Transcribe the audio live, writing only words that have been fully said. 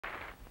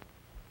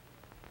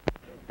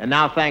And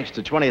now, thanks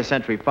to 20th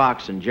Century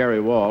Fox and Jerry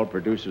Wall,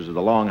 producers of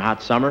The Long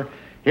Hot Summer,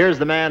 here's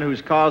the man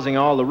who's causing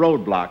all the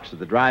roadblocks of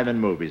the drive-in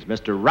movies,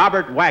 Mr.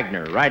 Robert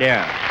Wagner, right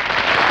here.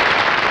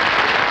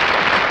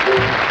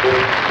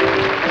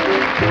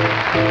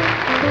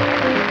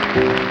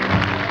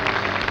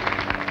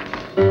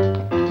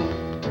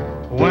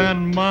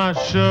 When my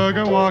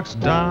sugar walks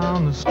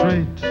down the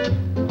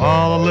street,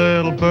 all the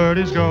little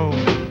birdies go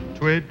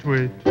tweet,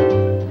 tweet.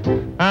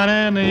 And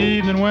in the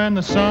evening when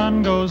the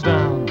sun goes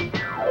down,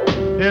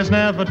 it's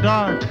never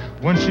dark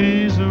when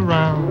she's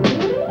around.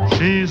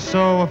 She's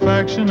so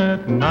affectionate,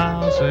 and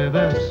I'll say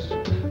this,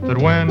 that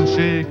when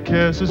she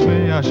kisses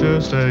me, I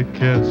sure stay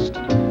kissed.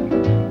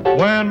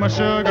 When my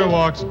sugar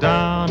walks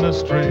down the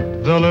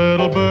street, the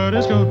little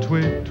birdies go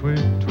tweet, tweet,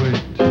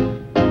 tweet.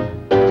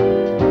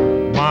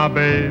 My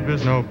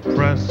baby's no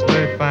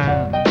Presley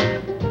fan.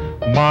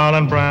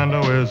 Marlon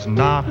Brando is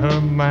not her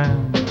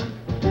man.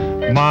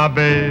 My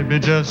baby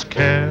just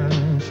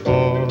cares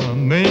for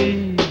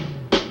me.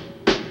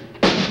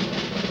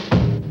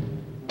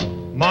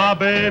 My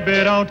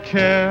baby don't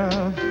care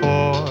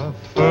for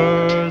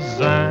furs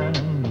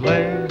and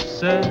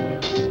laces.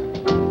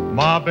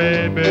 My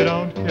baby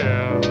don't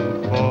care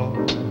for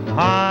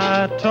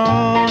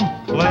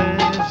high-toned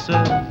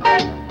places.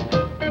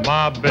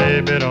 My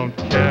baby don't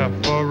care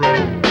for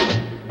rings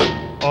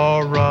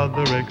or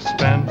other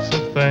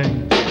expensive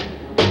things.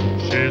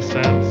 She's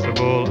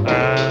sensible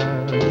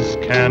as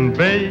can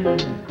be.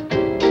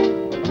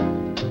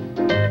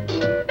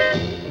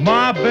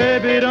 My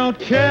baby don't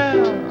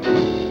care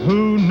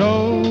who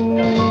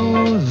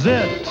knows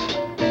it.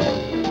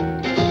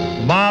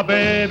 My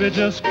baby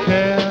just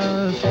cares